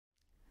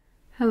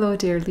Hello,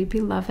 dearly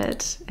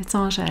beloved. It's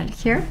Angèle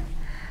here,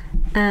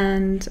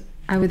 and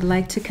I would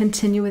like to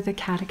continue with the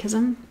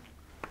Catechism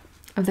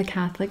of the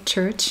Catholic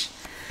Church.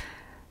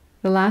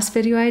 The last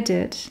video I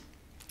did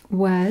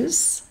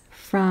was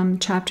from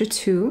chapter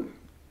 2,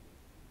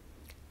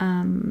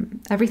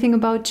 everything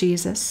about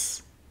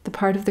Jesus, the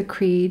part of the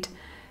creed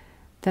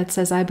that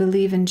says, I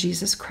believe in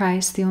Jesus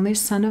Christ, the only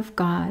Son of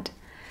God.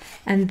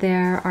 And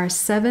there are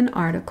 7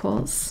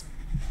 articles.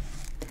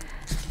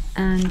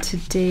 And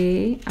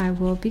today I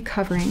will be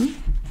covering,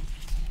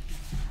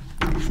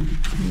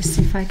 let me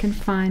see if I can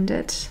find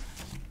it.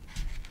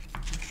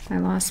 I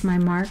lost my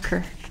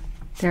marker.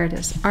 There it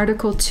is,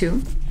 Article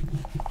 2.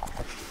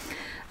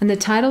 And the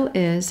title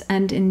is,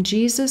 And in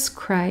Jesus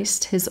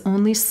Christ, His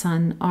only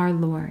Son, our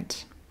Lord.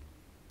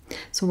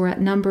 So we're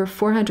at number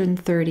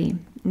 430.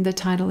 And the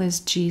title is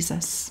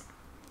Jesus.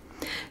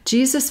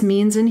 Jesus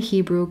means in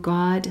Hebrew,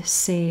 God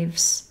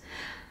saves.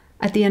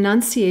 At the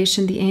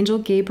Annunciation, the angel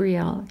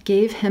Gabriel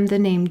gave him the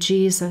name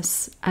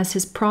Jesus as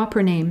his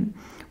proper name,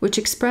 which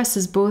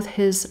expresses both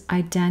his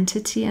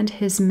identity and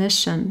his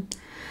mission.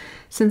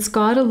 Since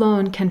God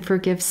alone can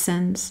forgive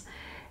sins,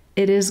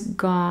 it is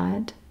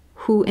God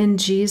who in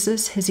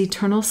Jesus, his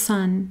eternal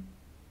Son,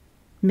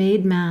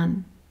 made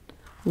man,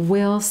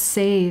 will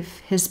save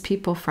his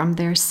people from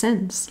their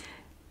sins.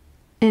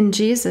 In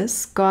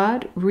Jesus,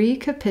 God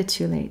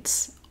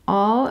recapitulates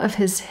all of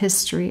his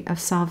history of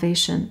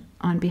salvation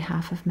on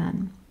behalf of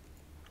men.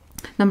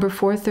 Number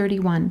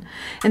 431.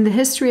 In the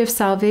history of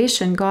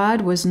salvation,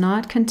 God was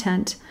not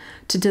content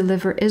to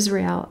deliver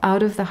Israel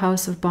out of the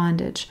house of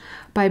bondage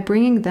by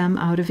bringing them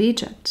out of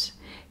Egypt.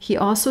 He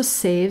also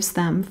saves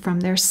them from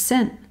their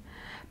sin,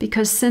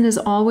 because sin is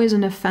always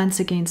an offense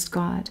against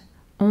God.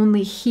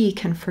 Only He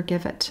can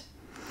forgive it.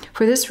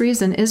 For this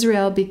reason,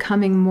 Israel,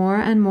 becoming more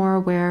and more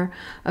aware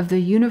of the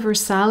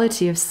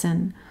universality of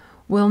sin,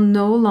 will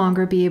no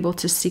longer be able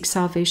to seek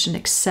salvation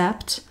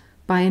except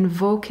by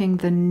invoking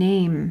the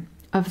name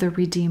of the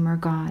Redeemer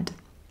God.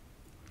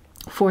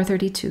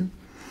 432.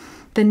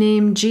 The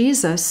name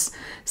Jesus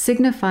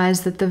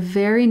signifies that the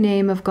very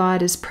name of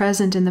God is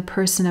present in the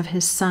person of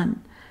His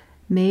Son,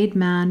 made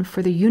man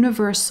for the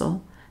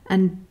universal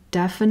and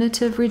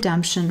definitive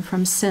redemption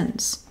from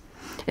sins.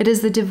 It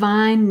is the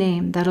divine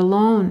name that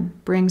alone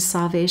brings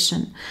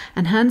salvation,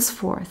 and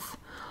henceforth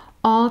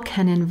all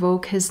can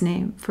invoke His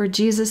name, for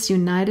Jesus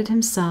united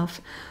Himself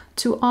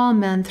to all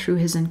men through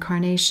His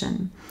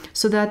incarnation,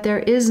 so that there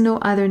is no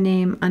other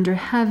name under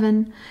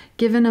heaven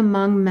given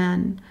among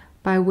men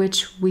by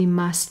which we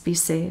must be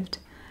saved.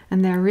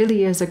 And there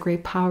really is a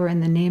great power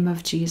in the name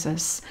of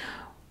Jesus.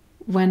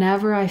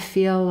 Whenever I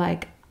feel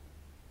like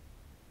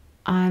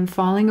I'm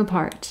falling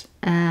apart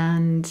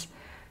and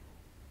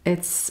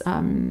it's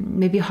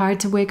maybe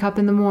hard to wake up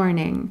in the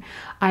morning,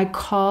 I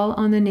call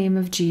on the name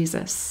of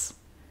Jesus.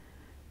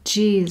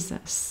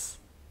 Jesus,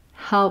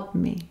 help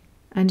me.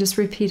 And just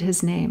repeat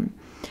His name.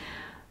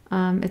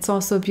 It's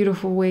also a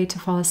beautiful way to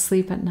fall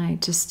asleep at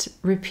night, just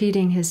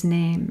repeating His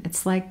name.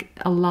 It's like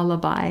a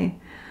lullaby.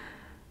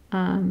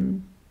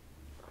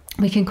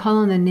 We can call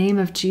on the name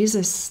of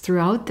Jesus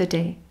throughout the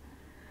day.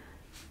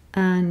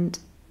 And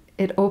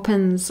it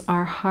opens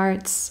our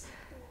hearts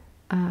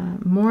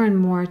more and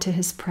more to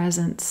His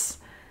presence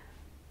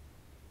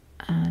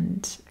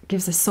and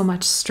gives us so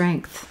much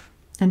strength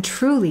and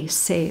truly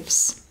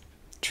saves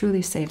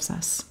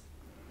us.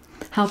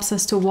 Helps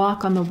us to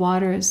walk on the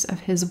waters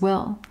of His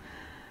will,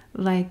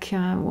 like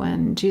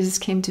when Jesus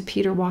came to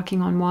Peter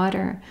walking on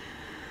water.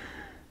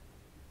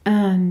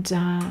 And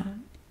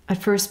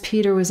at first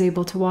Peter was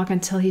able to walk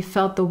until he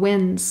felt the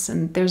winds,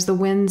 and there's the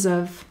winds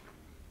of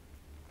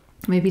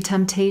maybe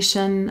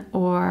temptation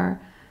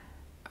or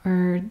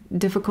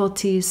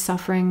difficulties,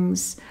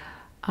 sufferings,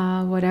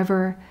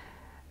 whatever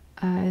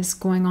is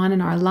going on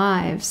in our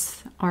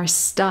lives, our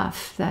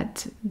stuff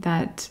that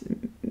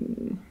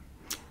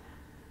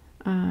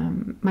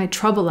might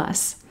trouble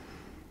us.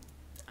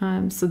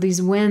 So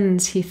these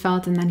winds he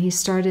felt, and then he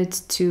started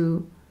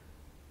to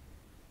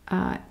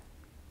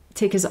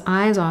take his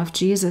eyes off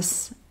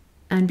Jesus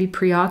and be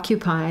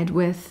preoccupied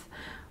with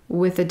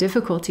the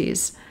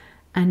difficulties.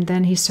 And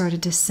then he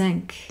started to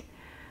sink.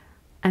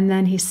 And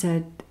then he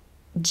said,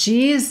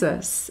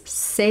 Jesus,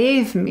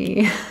 save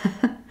me.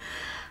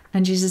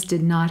 And Jesus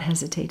did not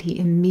hesitate. He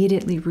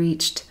immediately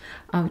reached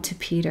out to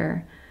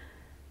Peter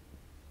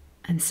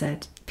and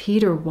said,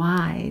 Peter,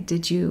 why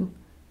did you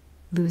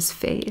lose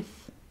faith?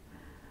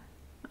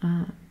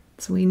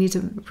 So we need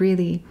to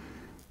really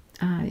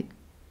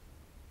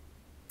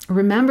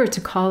remember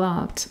to call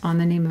out on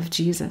the name of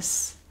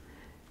Jesus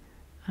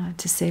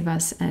to save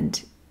us,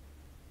 and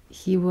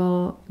He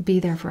will be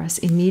there for us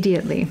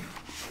immediately.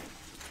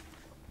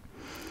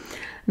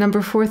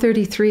 Number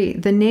 433,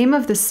 the name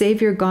of the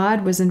Savior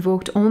God was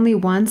invoked only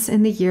once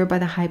in the year by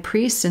the high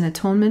priest in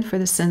atonement for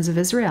the sins of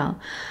Israel,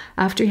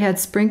 after he had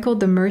sprinkled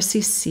the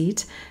mercy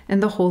seat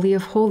in the Holy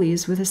of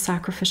Holies with his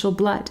sacrificial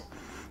blood.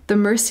 The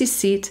mercy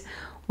seat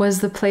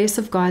was the place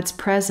of God's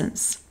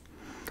presence.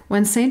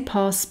 When St.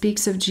 Paul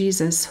speaks of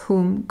Jesus,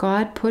 whom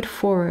God put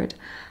forward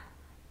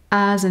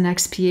as an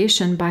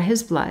expiation by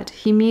his blood.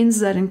 He means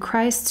that in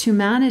Christ's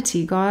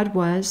humanity, God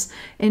was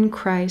in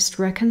Christ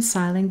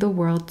reconciling the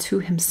world to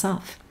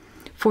himself.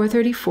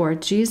 434,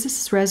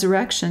 Jesus'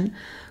 resurrection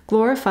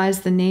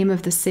glorifies the name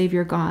of the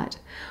Savior God.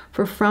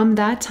 For from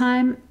that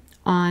time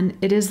on,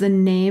 it is the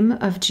name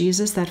of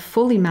Jesus that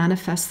fully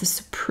manifests the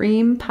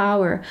supreme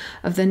power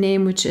of the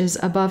name which is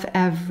above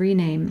every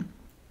name.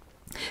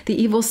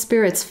 The evil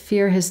spirits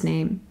fear his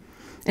name.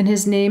 In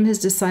his name his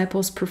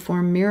disciples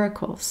perform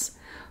miracles.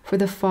 For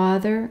the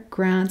Father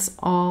grants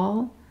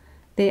all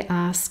they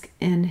ask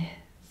in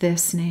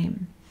this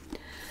name.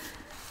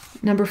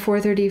 Number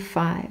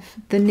 435.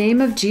 The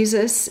name of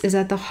Jesus is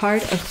at the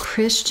heart of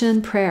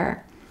Christian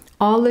prayer.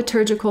 All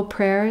liturgical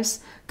prayers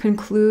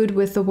conclude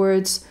with the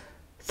words,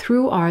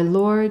 "Through our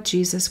Lord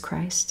Jesus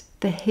Christ."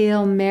 The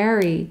Hail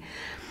Mary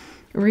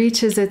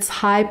reaches its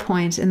high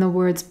point in the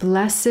words,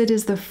 "Blessed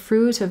is the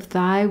fruit of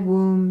thy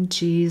womb,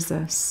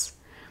 Jesus."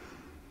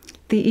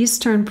 The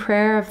Eastern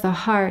prayer of the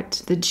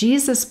heart, the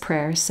Jesus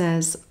prayer,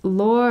 says,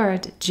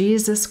 "Lord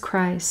Jesus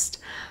Christ,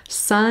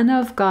 Son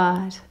of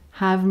God,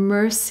 have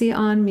mercy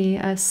on me,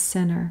 a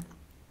sinner."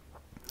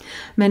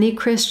 Many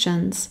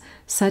Christians,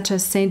 such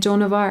as St.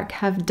 Joan of Arc,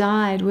 have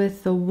died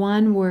with the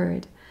one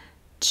word,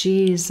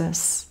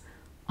 Jesus,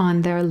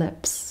 on their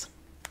lips.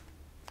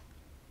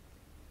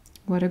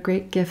 What a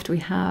great gift we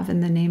have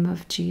in the name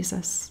of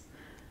Jesus.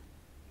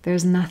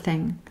 There's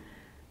nothing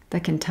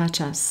that can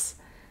touch us,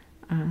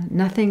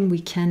 nothing we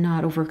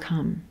cannot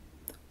overcome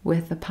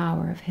with the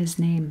power of his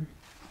name.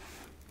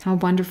 How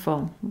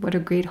wonderful. What a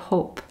great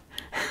hope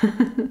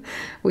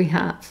we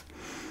have.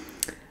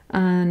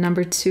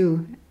 Number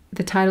 2,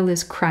 the title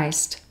is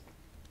Christ.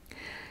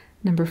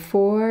 Number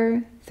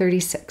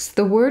 436.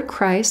 The word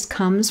Christ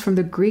comes from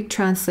the Greek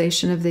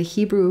translation of the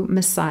Hebrew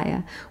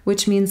Messiah,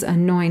 which means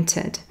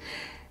anointed.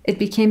 It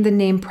became the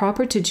name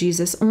proper to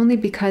Jesus only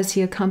because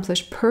he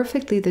accomplished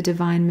perfectly the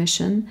divine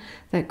mission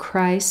that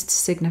Christ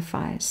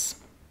signifies.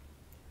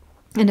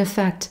 In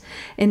effect,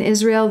 in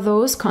Israel,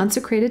 those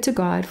consecrated to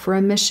God for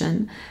a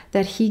mission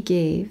that he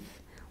gave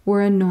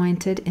were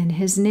anointed in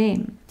his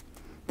name.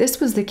 This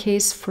was the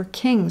case for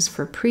kings,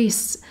 for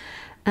priests,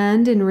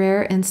 and in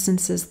rare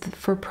instances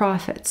for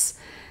prophets.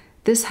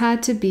 This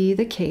had to be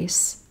the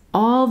case,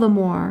 all the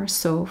more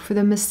so for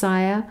the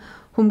Messiah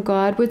whom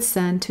God would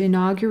send to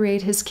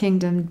inaugurate his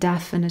kingdom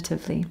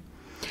definitively.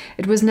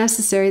 It was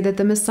necessary that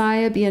the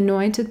Messiah be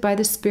anointed by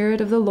the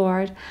Spirit of the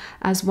Lord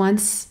at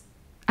once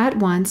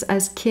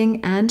as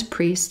king and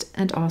priest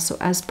and also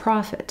as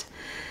prophet.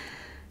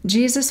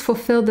 Jesus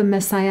fulfilled the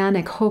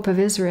messianic hope of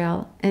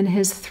Israel in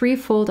his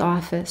threefold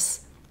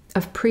office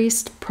of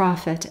priest,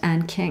 prophet,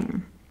 and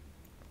king.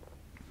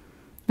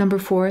 Number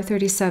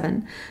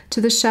 437. To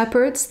the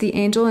shepherds, the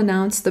angel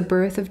announced the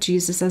birth of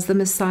Jesus as the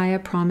Messiah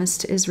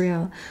promised to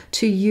Israel.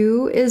 To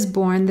you is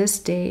born this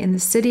day in the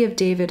city of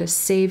David a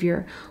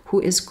Savior,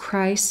 who is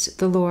Christ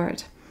the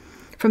Lord.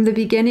 From the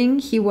beginning,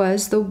 he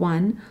was the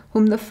one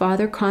whom the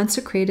Father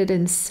consecrated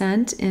and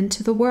sent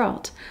into the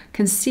world,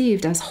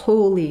 conceived as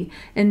holy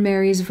in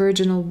Mary's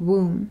virginal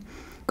womb.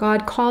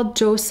 God called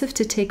Joseph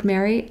to take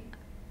Mary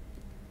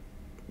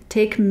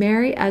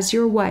as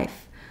your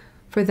wife,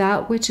 for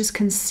that which is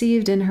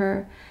conceived in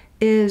her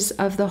is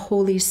of the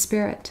Holy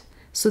Spirit,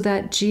 so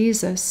that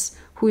Jesus,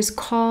 who is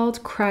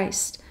called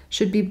Christ,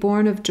 should be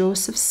born of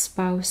Joseph's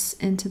spouse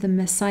into the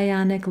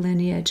messianic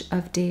lineage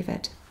of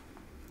David.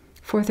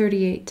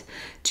 438.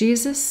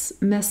 Jesus'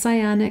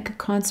 messianic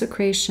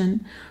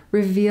consecration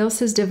reveals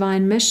his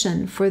divine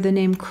mission, for the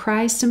name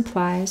Christ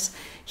implies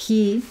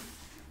he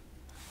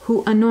who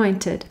was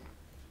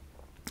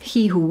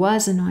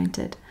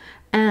anointed,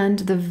 and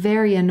the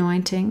very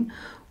anointing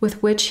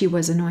with which he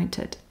was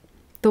anointed.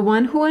 The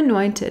one who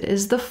anointed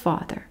is the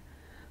Father.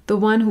 The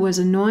one who was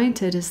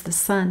anointed is the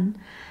Son,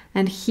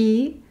 and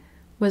he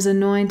was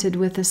anointed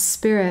with the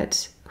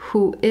Spirit,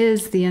 who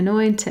is the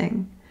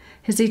anointing.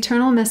 His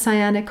eternal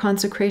messianic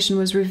consecration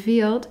was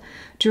revealed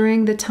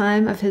during the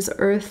time of his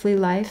earthly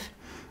life,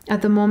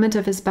 at the moment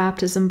of his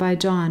baptism by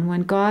John,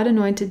 when God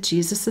anointed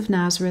Jesus of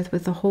Nazareth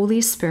with the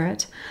Holy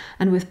Spirit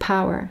and with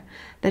power,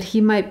 that he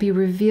might be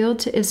revealed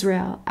to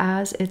Israel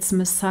as its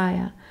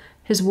Messiah.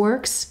 His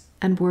works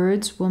and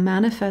words will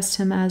manifest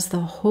him as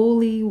the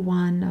Holy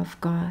One of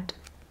God.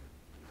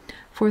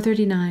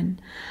 439.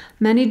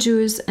 Many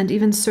Jews and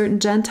even certain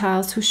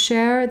Gentiles who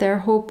share their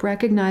hope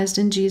recognized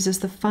in Jesus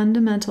the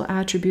fundamental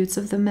attributes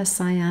of the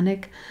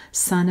Messianic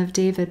Son of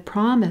David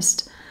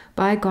promised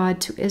by God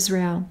to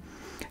Israel.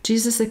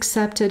 Jesus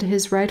accepted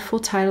his rightful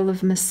title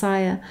of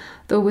Messiah,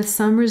 though with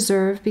some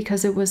reserve,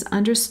 because it was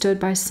understood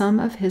by some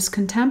of his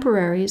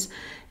contemporaries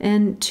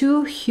in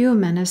too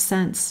human a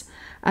sense,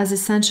 as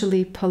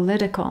essentially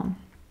political.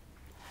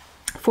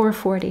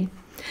 440.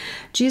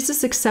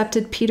 Jesus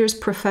accepted Peter's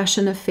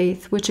profession of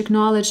faith, which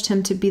acknowledged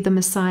him to be the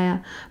Messiah,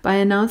 by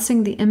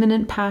announcing the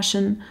imminent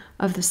passion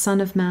of the Son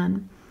of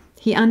Man.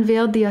 He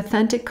unveiled the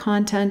authentic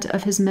content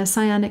of his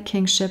messianic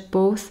kingship,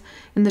 both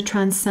in the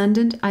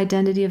transcendent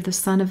identity of the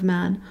Son of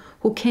Man,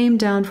 who came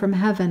down from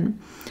heaven,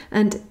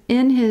 and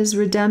in his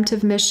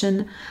redemptive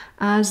mission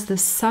as the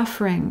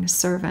suffering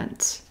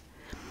servant.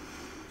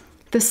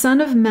 The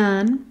Son of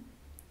Man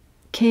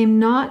came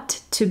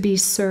not to be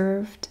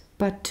served,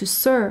 but to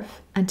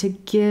serve, and to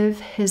give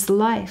his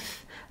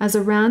life as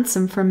a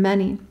ransom for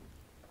many.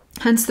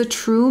 Hence the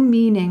true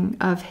meaning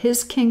of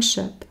his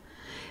kingship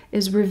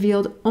is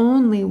revealed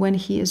only when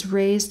he is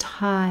raised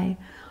high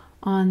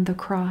on the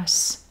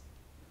cross.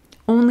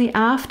 Only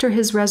after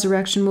his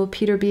resurrection will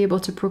Peter be able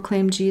to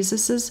proclaim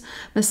Jesus'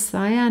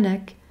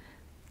 messianic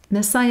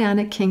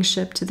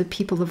kingship to the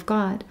people of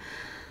God.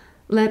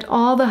 Let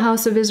all the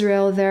house of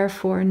Israel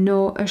therefore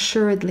know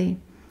assuredly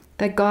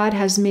that God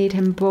has made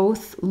him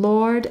both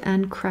Lord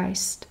and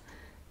Christ,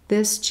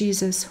 this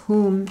Jesus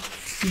whom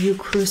you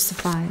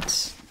crucified.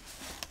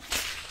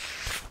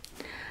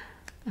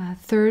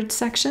 Third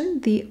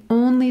section, the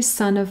only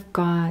Son of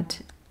God.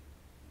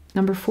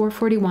 Number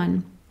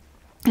 441.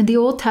 In the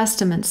Old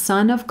Testament,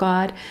 Son of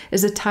God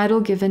is a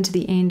title given to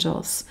the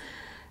angels,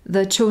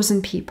 the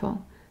chosen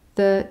people,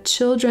 the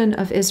children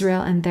of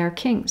Israel and their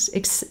kings.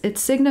 It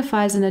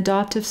signifies an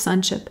adoptive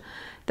sonship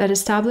that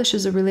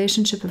establishes a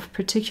relationship of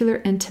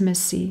particular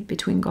intimacy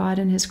between God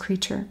and his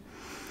creature.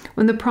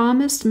 When the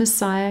promised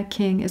Messiah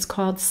King is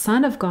called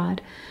Son of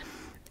God,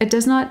 it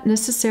does not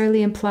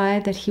necessarily imply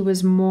that he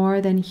was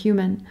more than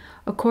human.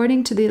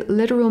 According to the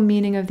literal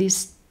meaning of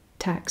these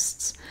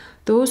texts,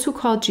 those who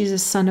called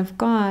Jesus Son of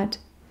God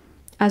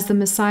as the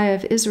Messiah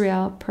of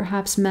Israel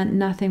perhaps meant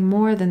nothing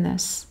more than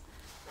this.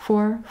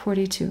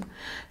 442.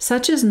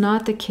 Such is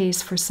not the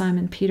case for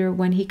Simon Peter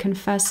when he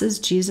confesses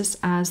Jesus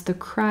as the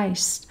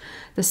Christ,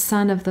 the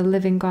Son of the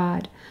living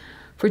God.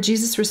 For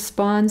Jesus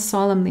responds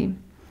solemnly,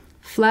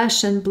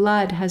 "Flesh and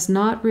blood has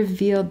not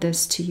revealed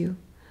this to you,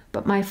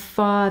 but my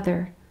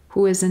Father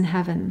who is in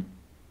heaven."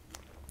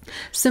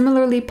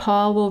 Similarly,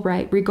 Paul will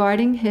write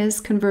regarding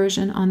his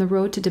conversion on the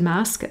road to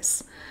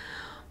Damascus,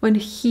 "When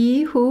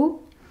he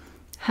who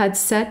had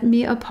set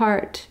me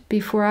apart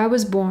before I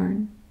was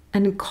born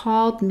and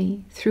called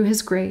me through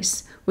his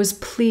grace was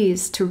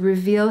pleased to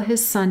reveal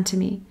his Son to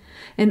me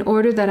in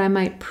order that I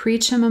might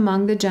preach him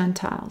among the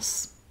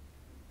Gentiles."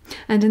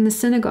 And in the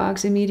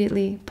synagogues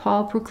immediately,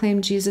 Paul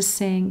proclaimed Jesus,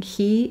 saying,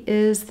 "He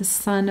is the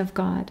Son of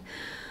God."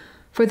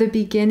 From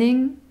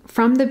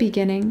the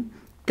beginning,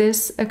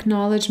 this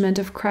acknowledgement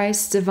of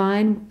Christ's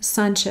divine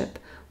sonship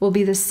will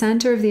be the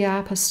center of the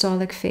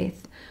apostolic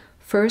faith,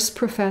 first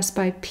professed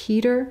by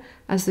Peter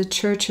as the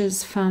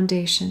church's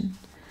foundation.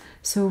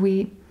 So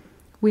we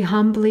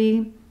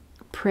humbly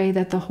pray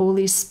that the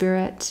Holy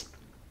Spirit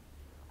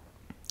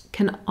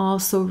can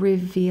also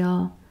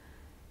reveal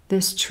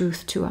this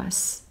truth to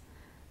us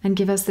and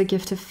give us the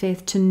gift of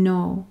faith to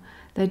know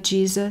that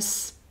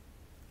Jesus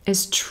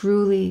is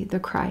truly the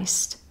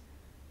Christ,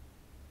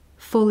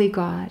 fully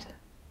God,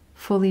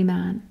 fully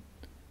man,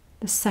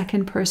 the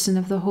second person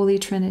of the Holy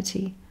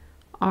Trinity,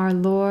 our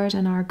Lord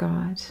and our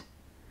God.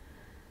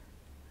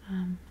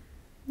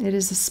 It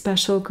is a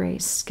special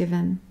grace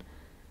given,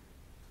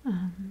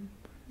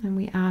 and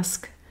we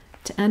ask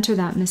to enter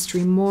that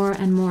mystery more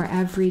and more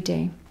every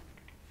day,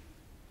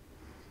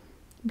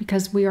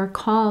 because we are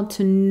called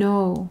to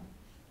know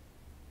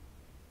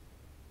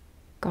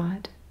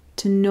God,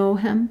 to know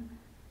him,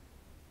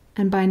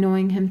 and by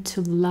knowing him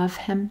to love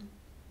him,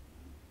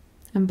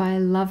 and by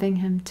loving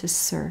him to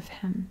serve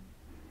him.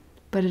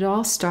 But it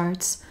all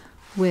starts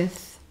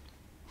with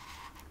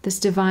this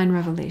divine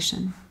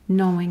revelation,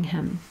 knowing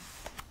him.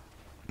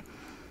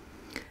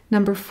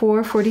 Number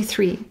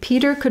 443,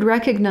 Peter could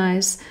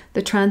recognize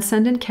the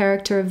transcendent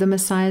character of the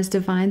Messiah's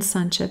divine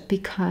sonship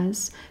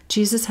because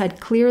Jesus had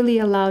clearly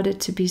allowed it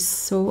to be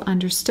so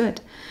understood.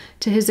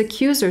 To his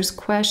accuser's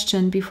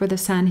question before the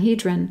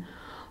Sanhedrin,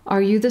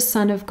 "Are you the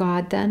Son of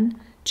God then?"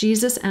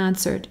 Jesus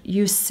answered,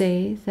 "You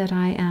say that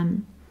I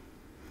am."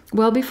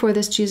 Well before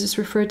this, Jesus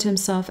referred to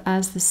himself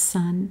as the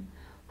Son,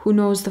 who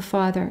knows the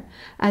Father,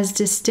 as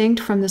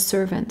distinct from the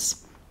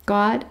servants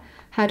God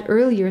had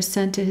earlier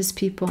sent to his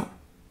people.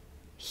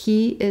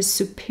 He is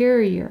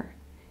superior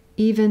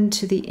even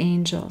to the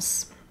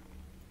angels.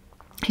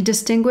 He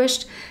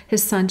distinguished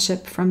his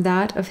sonship from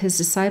that of his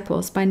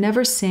disciples by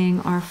never saying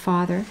 "Our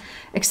Father,"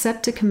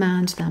 except to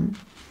command them.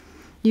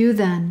 "You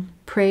then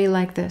pray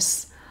like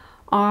this,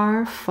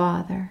 Our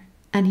Father."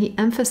 And he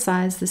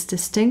emphasized this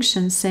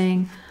distinction,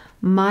 saying,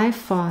 "My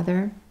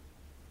Father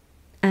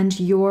and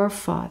your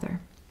Father."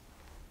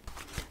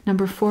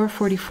 Number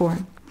 444.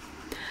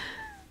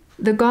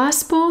 The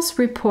Gospels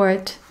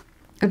report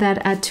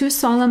that at two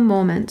solemn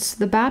moments,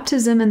 the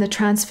baptism and the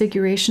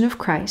transfiguration of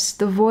Christ,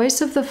 the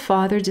voice of the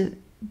Father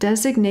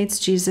designates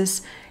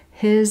Jesus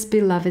his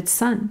beloved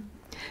Son.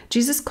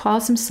 Jesus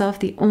calls himself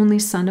the only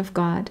Son of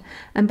God,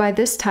 and by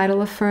this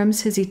title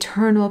affirms his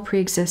eternal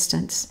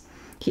preexistence.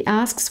 He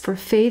asks for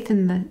faith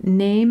in the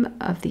name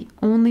of the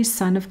only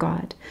Son of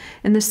God.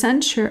 In the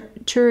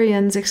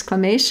centurion's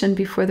exclamation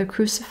before the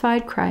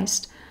crucified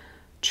Christ,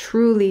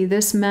 "Truly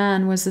this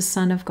man was the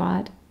Son of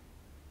God,"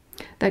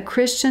 that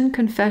Christian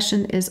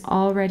confession is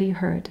already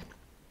heard.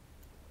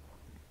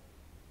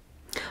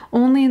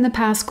 Only in the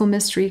Paschal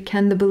mystery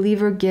can the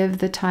believer give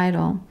the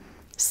title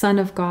Son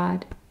of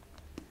God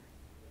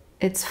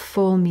its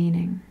full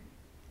meaning.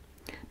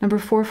 Number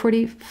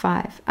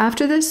 445.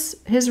 After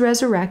his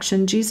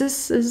resurrection,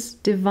 Jesus'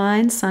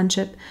 divine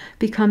sonship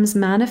becomes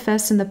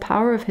manifest in the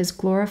power of his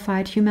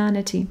glorified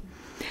humanity.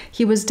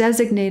 He was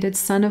designated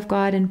Son of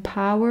God in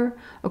power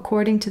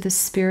according to the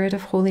Spirit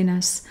of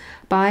holiness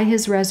by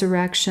his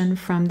resurrection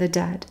from the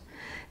dead.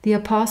 The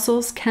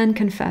apostles can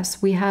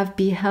confess, we have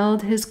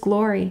beheld his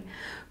glory,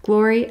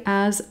 glory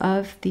as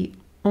of the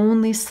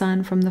only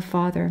Son from the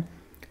Father,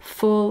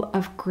 full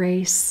of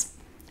grace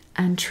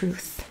and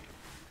truth.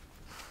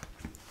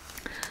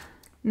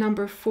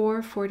 Number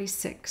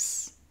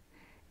 446.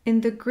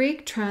 In the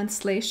Greek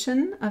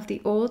translation of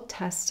the Old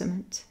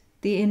Testament,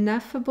 the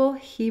ineffable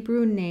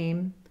Hebrew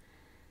name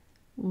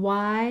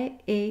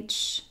YHWH,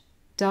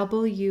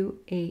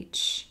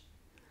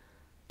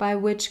 by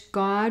which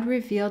God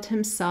revealed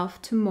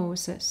himself to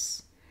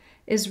Moses,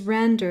 is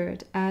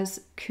rendered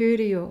as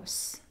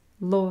Kyrios,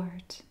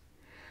 Lord.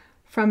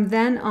 From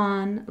then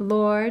on,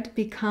 Lord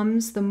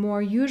becomes the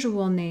more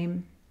usual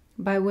name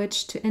by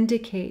which to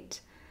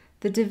indicate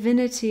the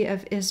divinity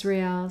of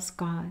Israel's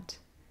God.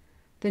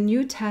 The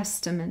New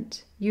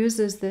Testament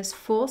uses this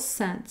full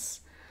sense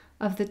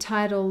of the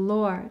title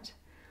Lord,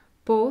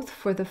 both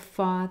for the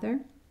Father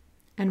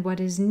and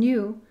what is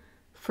new,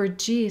 for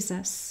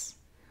Jesus,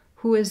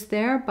 who is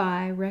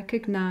thereby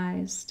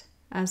recognized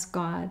as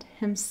God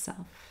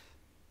himself.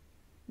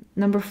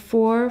 Number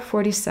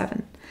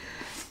 447.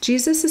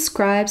 Jesus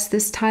ascribes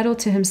this title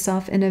to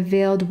himself in a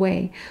veiled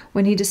way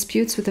when he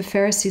disputes with the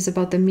Pharisees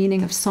about the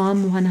meaning of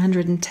Psalm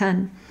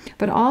 110,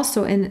 but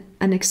also in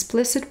an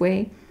explicit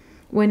way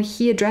when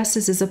he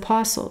addresses his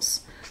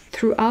apostles.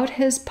 Throughout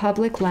his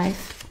public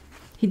life,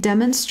 he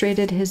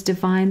demonstrated his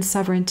divine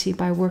sovereignty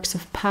by works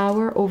of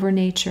power over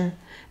nature,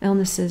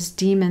 illnesses,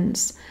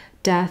 demons,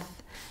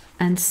 death,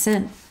 and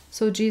sin.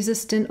 So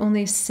Jesus didn't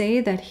only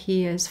say that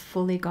he is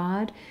fully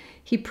God,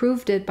 he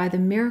proved it by the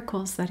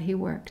miracles that he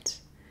worked.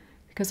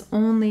 Because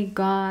only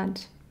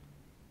God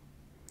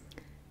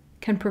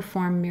can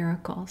perform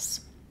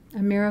miracles. A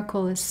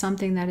miracle is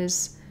something that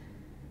is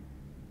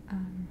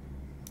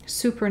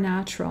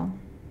supernatural.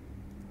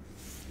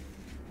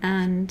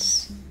 And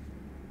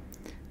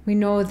we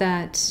know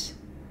that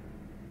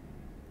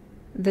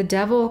the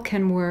devil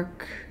can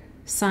work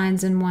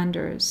signs and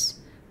wonders,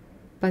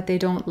 but they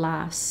don't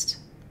last.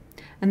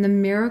 And the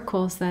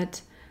miracles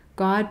that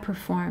God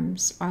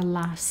performs are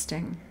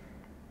lasting.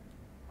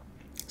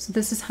 So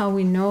this is how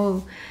we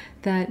know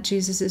that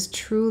Jesus is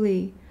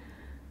truly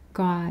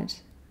God,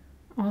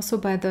 also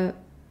by the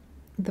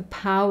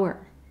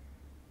power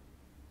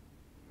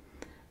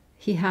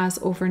he has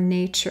over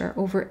nature,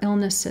 over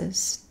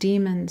illnesses,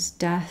 demons,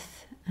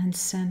 death, and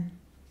sin.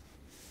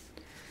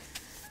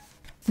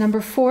 Number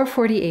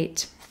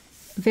 448.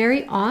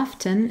 Very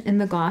often in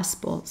the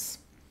Gospels,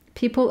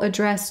 people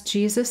address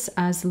Jesus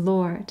as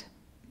Lord.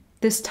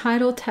 This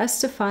title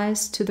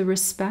testifies to the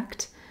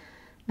respect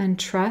and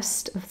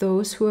trust of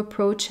those who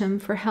approach him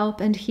for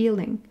help and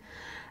healing.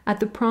 At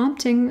the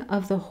prompting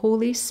of the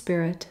Holy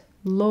Spirit,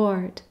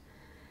 Lord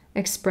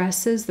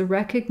expresses the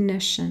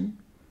recognition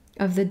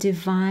of the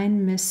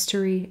divine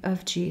mystery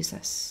of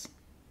Jesus.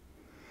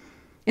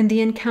 In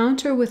the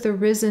encounter with the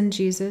risen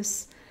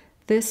Jesus,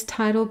 this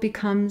title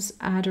becomes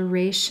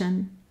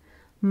adoration,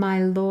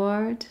 my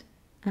Lord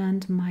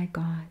and my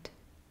God.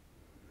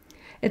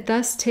 It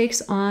thus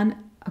takes on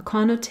a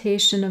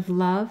connotation of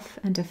love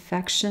and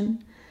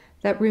affection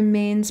that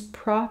remains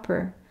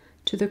proper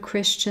to the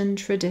Christian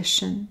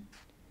tradition.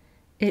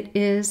 It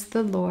is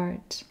the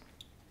Lord.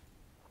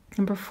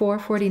 Number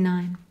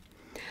 449.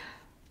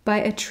 By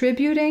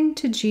attributing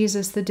to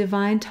Jesus the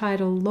divine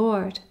title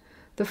Lord,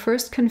 the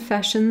first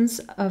confessions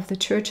of the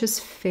Church's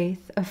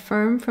faith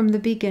affirm from the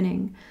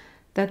beginning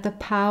that the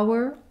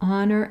power,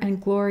 honor,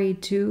 and glory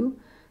due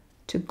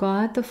to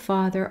God the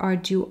Father are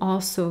due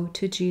also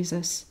to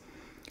Jesus,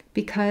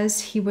 because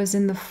he was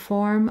in the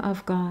form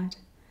of God.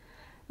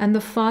 And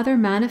the Father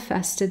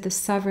manifested the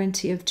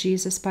sovereignty of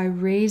Jesus by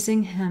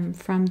raising him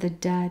from the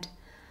dead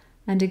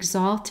and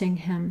exalting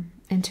him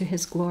into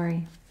his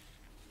glory.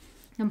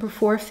 Number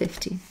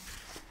 450.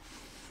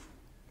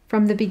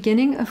 From the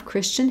beginning of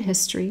Christian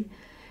history,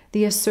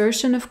 the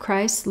assertion of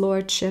Christ's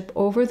lordship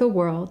over the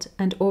world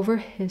and over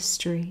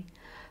history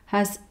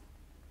has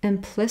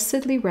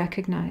implicitly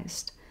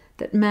recognized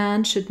that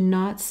man should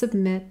not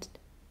submit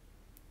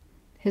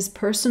his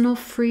personal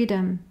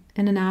freedom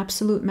in an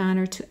absolute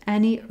manner to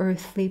any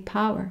earthly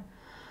power,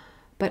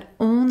 but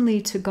only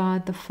to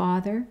God the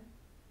Father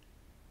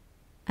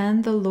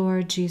and the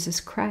Lord Jesus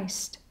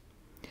Christ.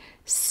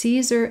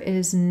 Caesar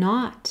is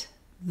not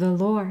the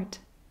Lord.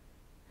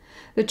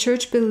 The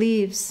Church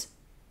believes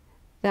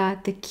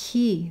that the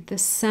key, the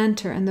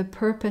center, and the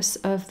purpose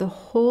of the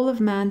whole of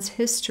man's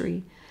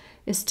history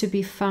is to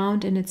be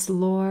found in its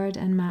Lord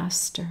and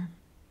Master.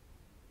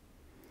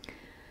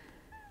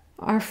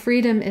 Our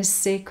freedom is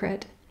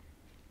sacred.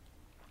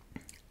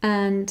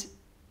 And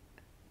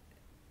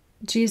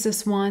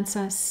Jesus wants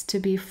us to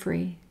be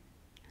free.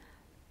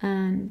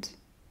 And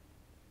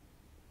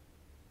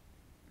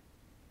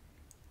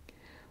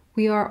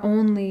we are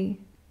only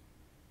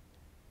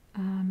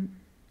to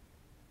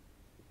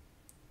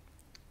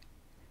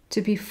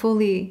be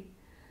fully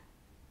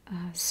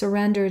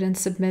surrendered and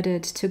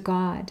submitted to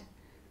God.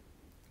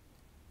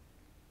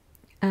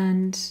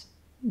 And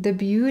the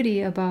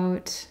beauty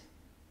about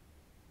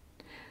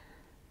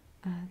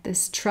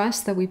this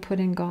trust that we put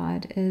in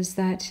God is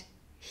that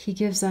He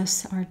gives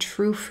us our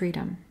true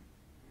freedom,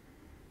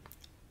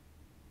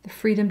 the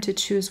freedom to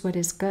choose what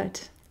is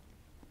good.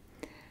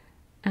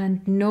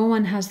 And no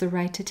one has the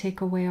right to take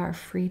away our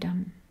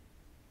freedom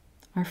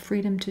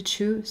to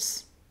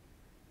choose.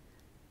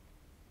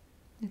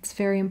 It's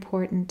very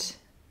important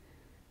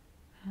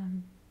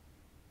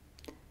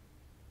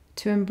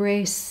to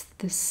embrace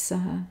this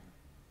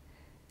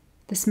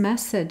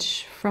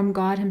message from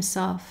God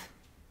Himself,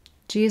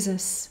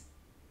 Jesus.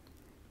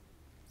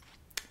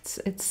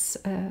 It's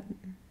a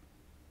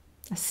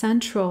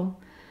central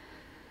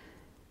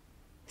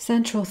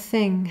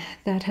thing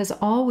that has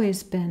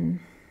always been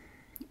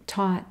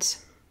taught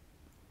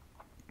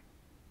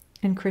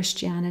in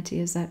Christianity,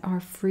 is that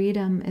our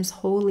freedom is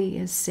holy,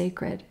 is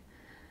sacred.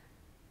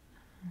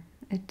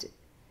 It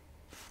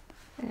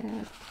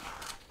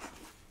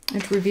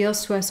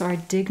reveals to us our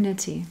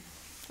dignity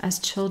as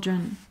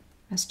children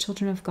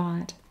of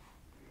God.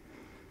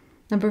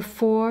 Number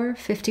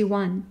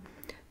 451.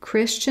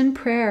 Christian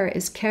prayer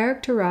is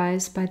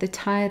characterized by the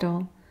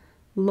title,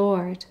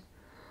 Lord,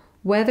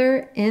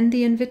 whether in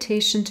the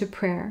invitation to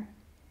prayer,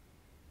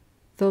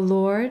 the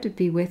Lord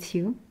be with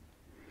you,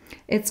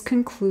 its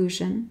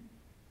conclusion,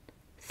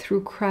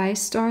 through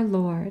Christ our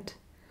Lord,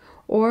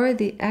 or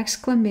the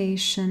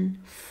exclamation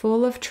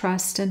full of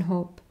trust and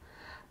hope,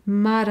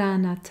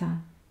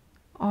 Maranatha,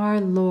 our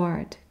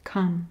Lord,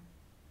 come,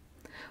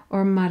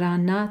 or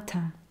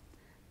Maranatha,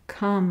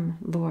 come,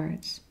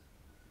 Lord.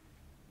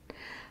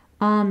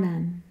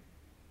 Amen.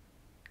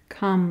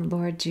 Come,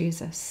 Lord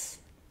Jesus.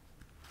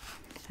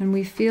 And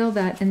we feel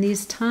that in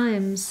these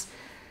times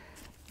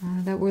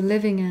that we're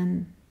living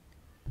in,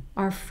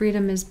 our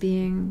freedom is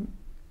being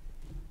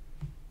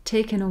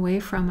taken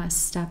away from us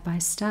step by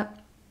step.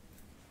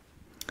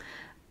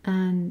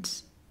 And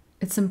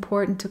it's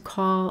important to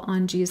call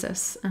on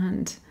Jesus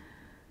and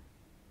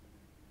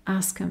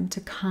ask Him to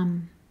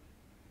come.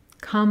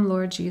 Come,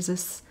 Lord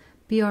Jesus,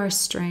 be our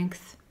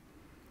strength,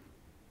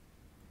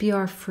 be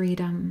our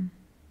freedom.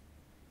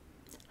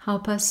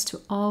 Help us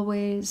to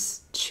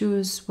always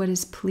choose what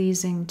is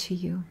pleasing to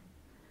you,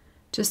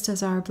 just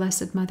as our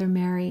Blessed Mother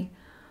Mary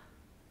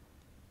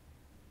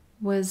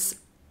was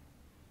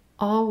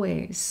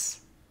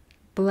always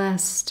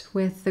blessed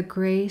with the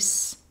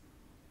grace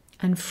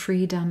and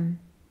freedom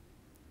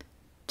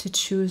to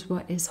choose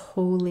what is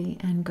holy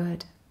and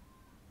good,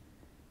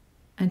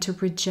 and to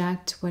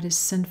reject what is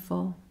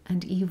sinful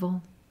and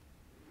evil.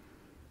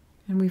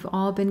 And we've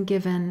all been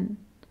given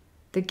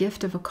the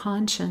gift of a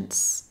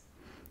conscience.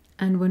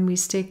 And when we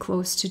stay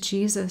close to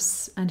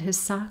Jesus and His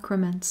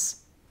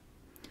sacraments,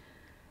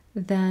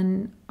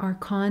 then our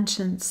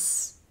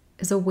conscience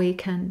is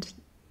awakened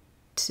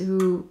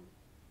to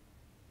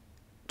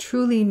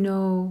truly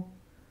know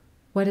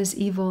what is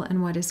evil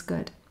and what is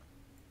good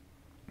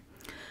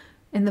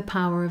in the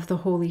power of the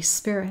Holy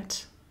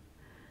Spirit.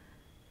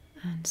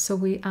 And so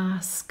we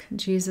ask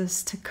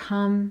Jesus to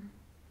come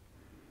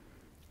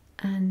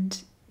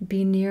and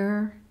be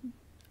near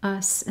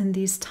us in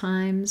these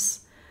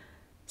times,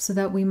 so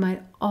that we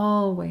might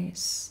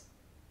always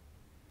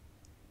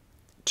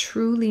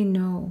truly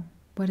know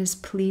what is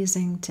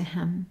pleasing to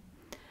Him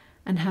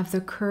and have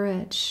the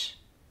courage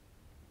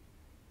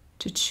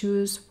to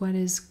choose what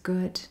is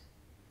good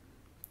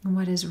and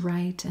what is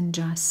right and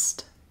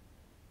just.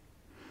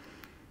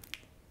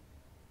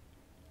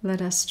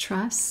 Let us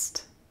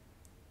trust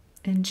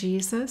in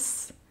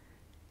Jesus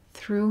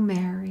through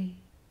Mary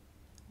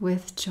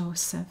with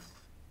Joseph.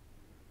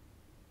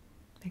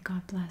 May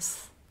God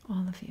bless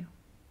all of you.